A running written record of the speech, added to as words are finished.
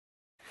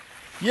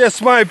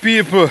Yes, my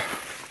people.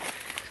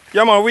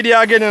 Yeah, man, we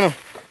there again, you know.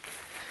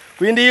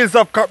 We in the hills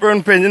of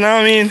Cock-Burnpen, you know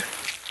what I mean?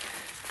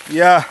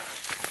 Yeah.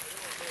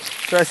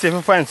 Try to see if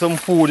we find some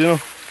food, you know.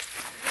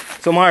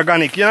 Some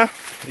organic, you know?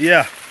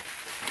 Yeah.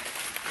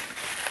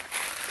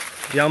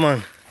 Yeah,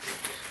 man.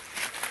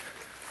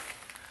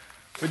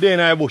 We're there in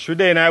our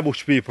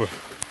bush, people.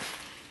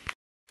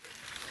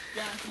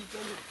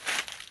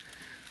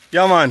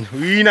 Yeah, man,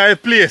 we in our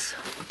place.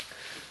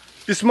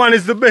 This man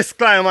is the best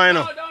climber, you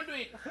know. No, don't do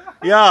it.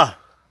 Yeah.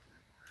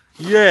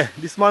 Yeah,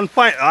 this man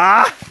fine.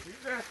 Ah!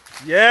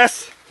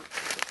 Yes!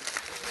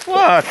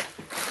 What?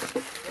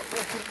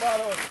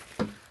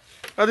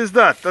 What is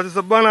that? That is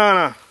a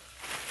banana.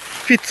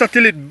 Fits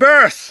until it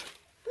bursts.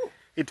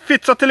 It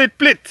fits until it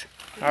split.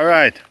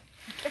 Alright.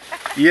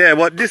 Yeah,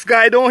 but this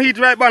guy don't eat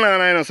ripe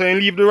banana, you know, so he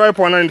leave the ripe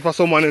one for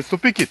someone else to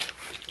pick it.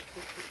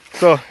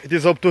 So it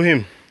is up to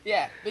him.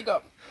 Yeah, big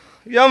up.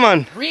 Yeah,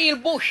 man. Real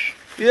bush.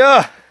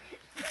 Yeah.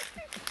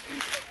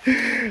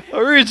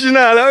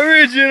 Original.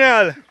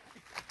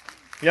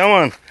 Yeah,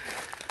 man.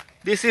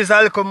 This is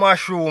a little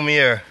mushroom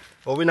here.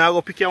 But we're not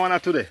going to pick one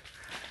today.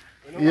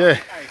 Yeah.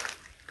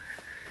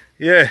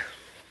 Yeah.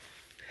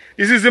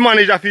 This is the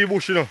manager for the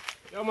bush, you know.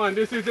 Yeah, man,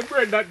 this is the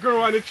bread that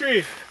grow on the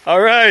tree.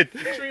 Alright. The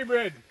tree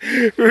bread.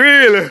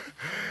 Real.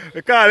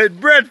 We call it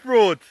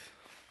breadfruit.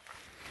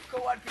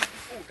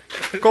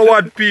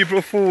 Coward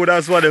people food,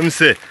 that's what them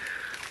say.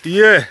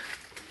 Yeah.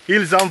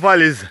 Hills and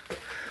valleys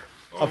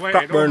of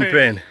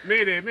Cock-Burnpen.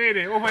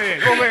 Mayday,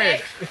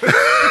 overhead.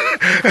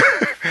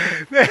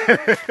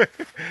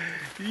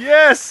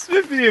 Yes,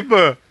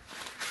 people.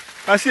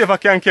 Let's see if I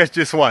can catch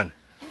this one.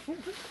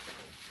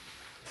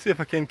 See if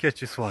I can catch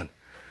this one.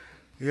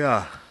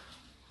 Yeah.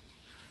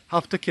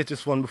 Have to catch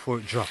this one before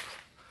it drops.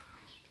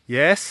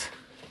 Yes.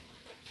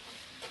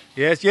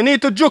 Yes, you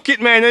need to juke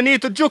it, man. You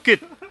need to juke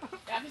it. You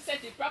have to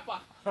set it proper.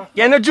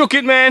 You need to juke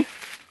it, man.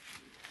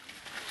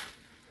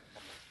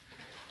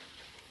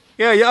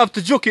 Yeah, you have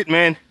to juke it,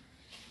 man.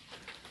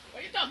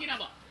 What are you talking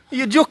about?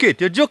 You juke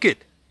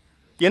it.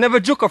 You never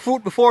juke a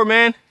fruit before,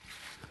 man.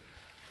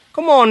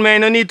 Come on,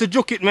 man, I need to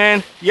juke it,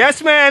 man.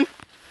 Yes, man.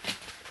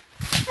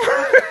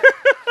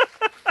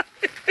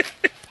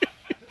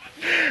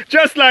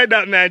 Just like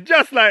that, man,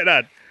 just like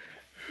that.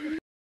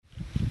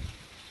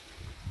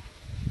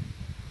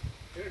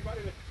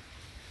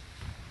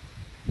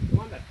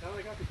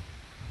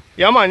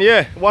 Yeah, man,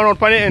 yeah. One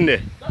out on the end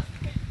there.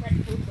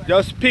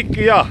 Just pick,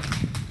 yeah.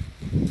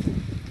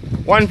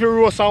 One for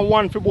roast and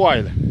one for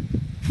boil.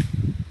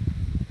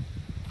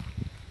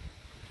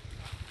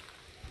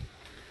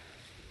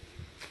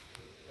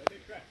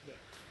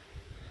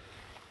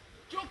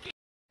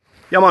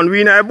 Yeah, man,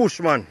 we in a bush,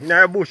 man. In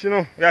a bush, you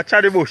know. We are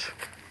cherry bush.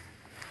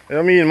 You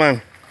know what I mean,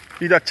 man?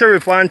 Eat a cherry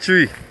palm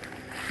tree.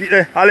 Eat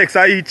the Alex,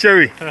 I eat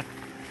cherry.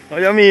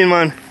 What you mean,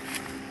 man?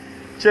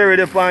 Cherry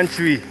the palm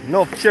tree.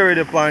 Enough cherry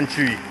the palm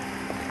tree.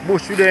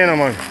 Bush with there, you know,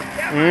 man.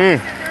 Yeah, man.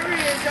 The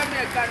real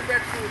Jamaican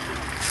breadfruit, you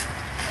know.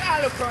 Yeah,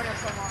 look around here,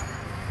 someone.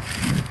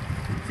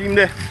 See him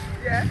there?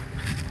 Yeah.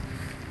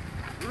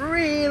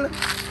 Real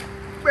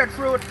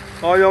breadfruit.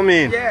 How you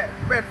mean? Yeah,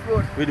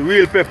 breadfruit. With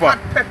real pepper. Hot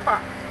pepper.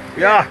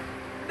 Yeah.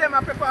 Them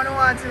a pepper no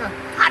want, you know.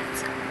 Hot.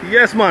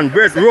 Yes, man.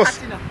 Bread,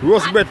 roast.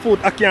 Roast breadfruit,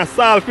 ackee and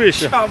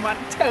saltfish. Chow, man.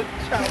 Tell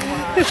chow,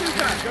 man.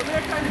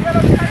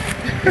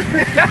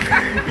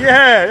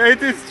 Yeah,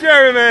 it is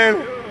cherry,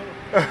 man.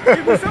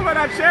 Give me some of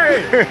that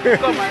cherry.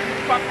 Come on,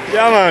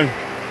 Yeah, man.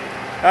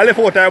 I left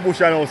out our bush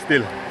now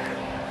still.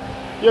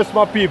 Yes,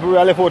 my people, we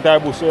left out our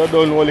bush, so you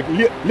don't know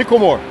little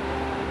more.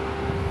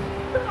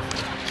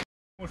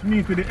 Must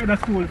meet with the other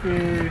school for...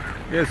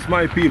 Yes,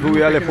 my people,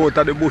 we left out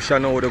of the bush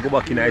now, they go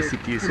back in the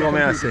city. See what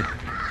I say?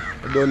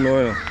 I don't know,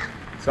 you know.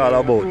 It's all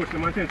about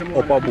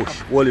upper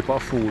bush, whole heap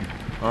of food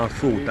and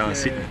fruit and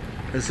sitting.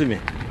 You see me?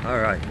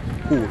 Alright,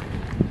 cool.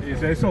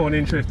 It sounds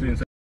interesting.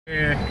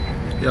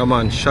 Yeah,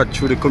 man, shot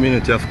through the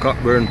community of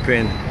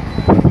Cock-Burnpen.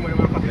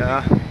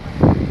 Yeah.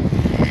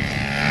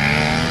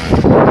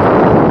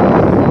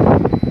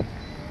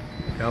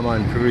 Yeah,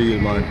 man, for real,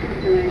 man.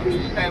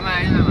 Hey,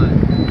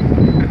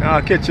 man.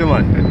 Ah, catch you,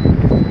 man.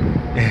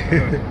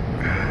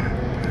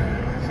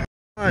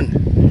 Man,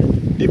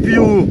 the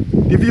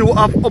view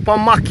of Upper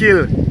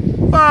Mackhill.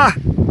 Ah,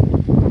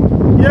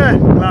 yeah,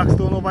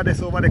 Blackstone over there,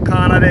 over the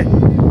corner there.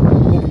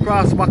 Up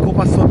cross back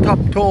up so top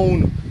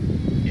town.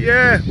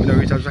 Yeah, we don't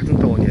reach Jackson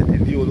town yet. The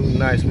view looks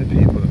nice, my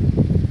people.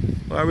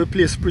 Our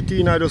place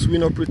pretty, now just we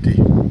not pretty.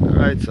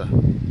 Alright, sir.